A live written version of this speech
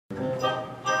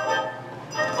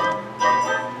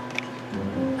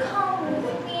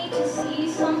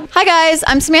Hi guys,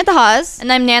 I'm Samantha Haas.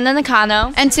 And I'm Nana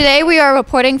Nakano. And today we are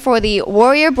reporting for the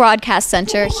Warrior Broadcast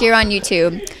Center here on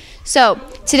YouTube. So,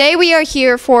 today we are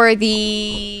here for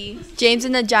the James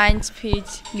and the Giant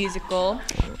Peach musical.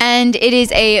 And it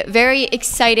is a very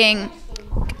exciting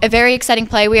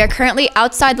play. We are currently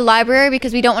outside the library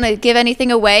because we don't want to give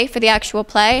anything away for the actual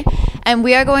play. And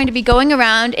we are going to be going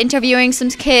around interviewing some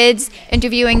kids,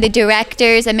 interviewing the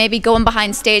directors, and maybe going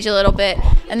behind stage a little bit.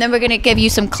 And then we're going to give you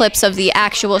some clips of the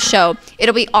actual show.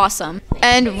 It'll be awesome.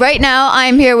 And right now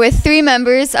I'm here with 3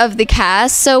 members of the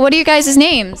cast. So what are you guys'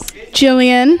 names?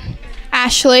 Jillian,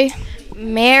 Ashley,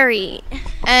 Mary.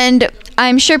 And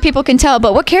I'm sure people can tell,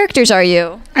 but what characters are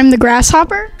you? I'm the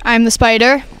grasshopper. I'm the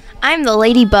spider. I'm the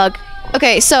ladybug.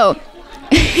 Okay, so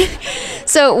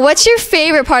so what's your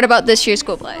favorite part about this year's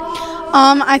school play?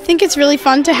 I think it's really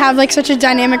fun to have like such a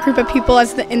dynamic group of people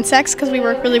as the insects because we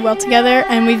work really well together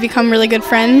and we've become really good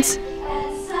friends.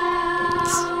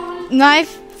 My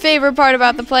favorite part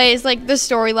about the play is like the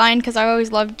storyline because I always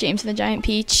loved James and the Giant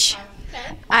Peach.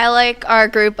 I like our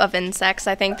group of insects.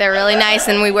 I think they're really nice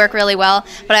and we work really well.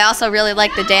 But I also really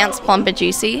like the dance Plump and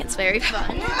Juicy. It's very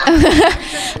fun.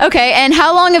 Okay, and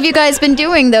how long have you guys been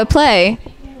doing the play?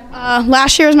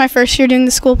 Last year was my first year doing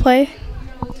the school play.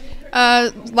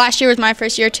 Last year was my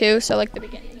first year too, so like the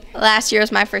beginning. Last year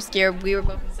was my first year. We were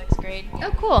both in 6th grade.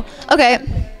 Oh, cool. Okay.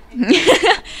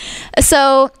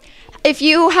 So, if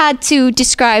you had to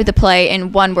describe the play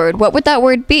in one word, what would that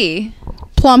word be?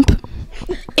 Plump.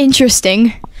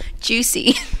 Interesting.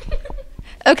 Juicy.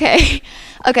 Okay.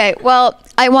 Okay, well,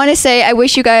 I want to say I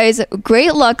wish you guys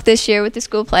great luck this year with the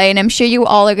school play, and I'm sure you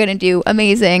all are going to do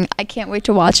amazing. I can't wait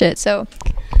to watch it, so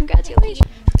congratulations.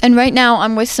 And right now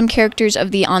I'm with some characters of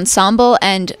the ensemble,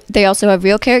 and they also have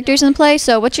real characters in the play.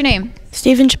 So what's your name?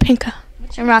 Stephen Chapinka.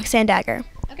 I'm Roxanne Dagger.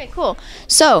 Okay, cool.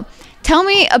 So tell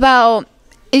me about,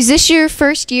 is this your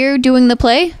first year doing the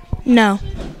play? No.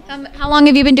 How long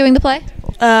have you been doing the play?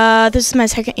 This is my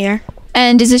 2nd year.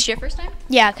 And is this your first time?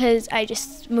 Yeah, because I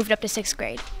just moved up to 6th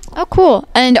grade. Oh, cool.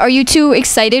 And are you two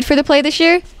excited for the play this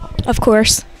year? Of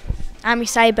course. I'm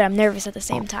excited, but I'm nervous at the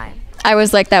same time. I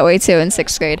was like that way too in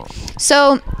 6th grade.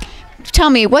 So tell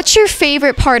me, what's your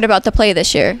favorite part about the play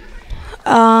this year?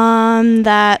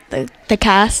 That the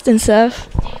cast and stuff.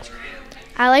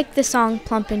 I like the song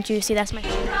Plump and Juicy. That's my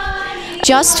favorite.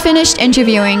 Just finished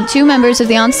interviewing 2 members of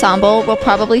the ensemble. We'll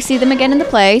probably see them again in the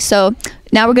play. So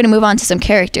now we're going to move on to some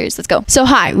characters. Let's go. So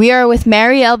hi, we are with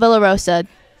Marielle Villarosa.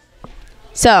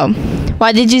 So,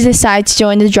 why did you decide to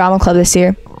join the drama club this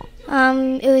year?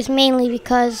 It was mainly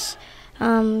because,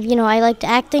 I liked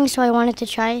acting, so I wanted to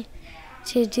try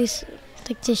to do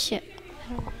like this shit.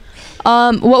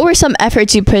 What were some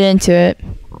efforts you put into it?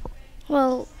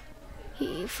 Well,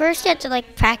 first you had to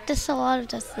like practice a lot of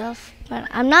the stuff, but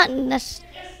I'm not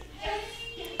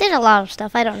did a lot of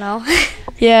stuff. I don't know.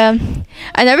 Yeah,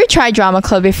 I never tried drama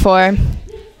club before.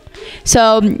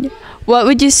 So, what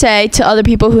would you say to other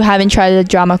people who haven't tried the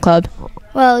drama club?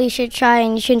 Well, you should try,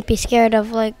 and you shouldn't be scared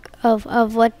of what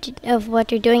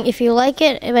you're doing. If you like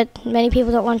it, but many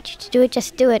people don't want you to do it,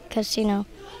 just do it, because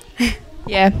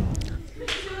Yeah.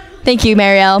 Thank you,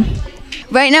 Marielle.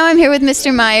 Right now I'm here with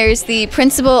Mr. Myers, the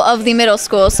principal of the middle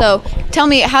school. So tell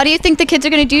me, how do you think the kids are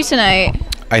going to do tonight?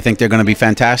 I think they're going to be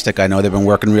fantastic. I know they've been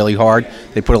working really hard.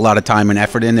 They put a lot of time and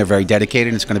effort in. They're very dedicated,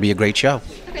 and it's going to be a great show.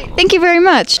 Okay, thank you very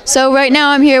much. So right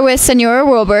now I'm here with Senora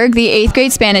Wilberg, the 8th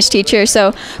grade Spanish teacher.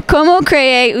 So, ¿cómo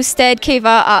cree usted que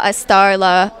va a estar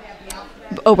la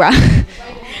obra?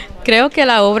 Creo que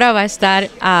la obra va a estar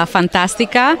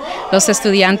fantástica. Los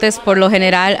estudiantes por lo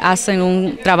general hacen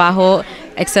un trabajo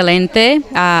excelente.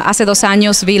 Hace 2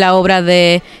 años vi la obra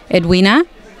de Edwina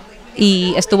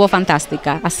y estuvo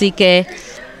fantástica. Así que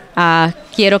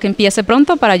quiero que empiece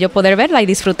pronto para yo poder verla y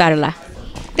disfrutarla.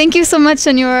 Thank you so much,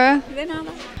 Senora.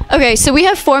 Okay, so we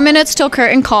have 4 minutes till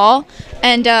curtain call,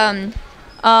 and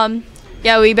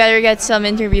Yeah, we better get some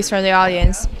interviews from the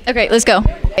audience. okay, let's go.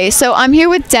 Okay, so I'm here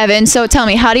with Devin. So tell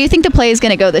me, how do you think the play is going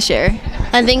to go this year?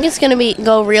 I think it's going to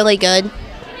go really good.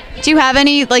 Do you have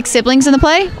any like siblings in the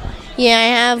play? Yeah, I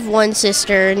have one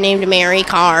sister named Mary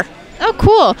Carr. Oh,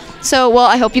 cool. So, well,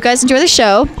 I hope you guys enjoy the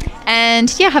show,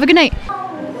 and yeah, have a good night.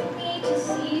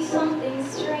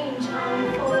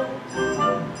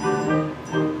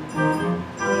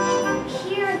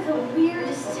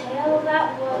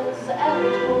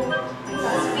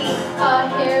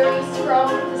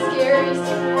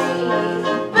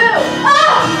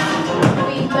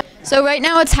 So right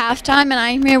now it's halftime, and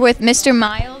I'm here with Mr.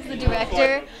 Miles, the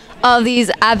director of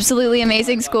these absolutely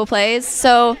amazing school plays.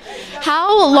 So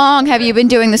how long have you been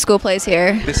doing the school plays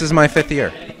here? This is my 5th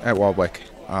year at Waldwick.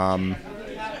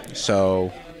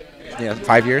 So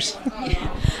 5 years.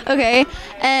 Okay,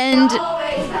 and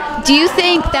do you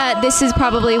think that this is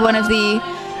probably one of the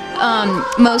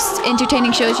most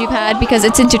entertaining shows you've had? Because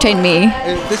it's entertained me.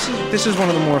 This is one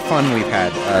of the more fun we've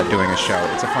had doing a show.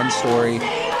 It's a fun story.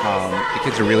 The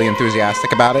kids are really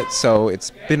enthusiastic about it, so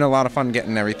it's been a lot of fun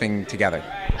getting everything together.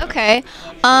 Okay,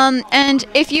 and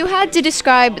if you had to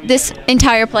describe this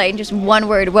entire play in just one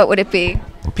word, what would it be?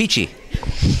 Peachy.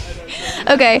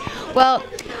 Okay, well,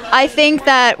 I think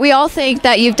that we all think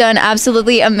that you've done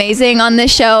absolutely amazing on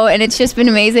this show, and it's just been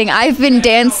amazing. I've been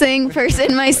dancing first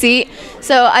in my seat,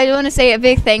 so I want to say a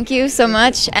big thank you so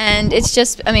much, and it's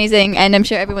just amazing, and I'm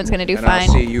sure everyone's going to do And fine.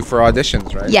 I'll see you for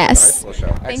auditions, right? Yes. For the high school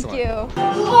show. Thank Excellent. you.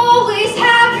 Always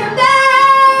have your back.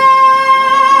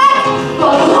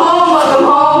 Welcome home, welcome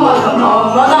home, welcome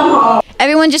home, welcome home.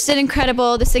 Everyone just did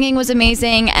incredible. The singing was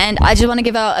amazing, and I just want to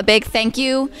give out a big thank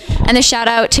you and a shout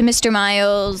out to Mr.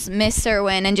 Miles, Miss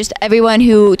Irwin, and just everyone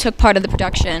who took part of the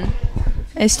production.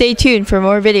 And stay tuned for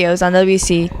more videos on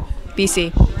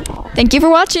WCBC. Thank you for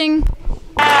watching.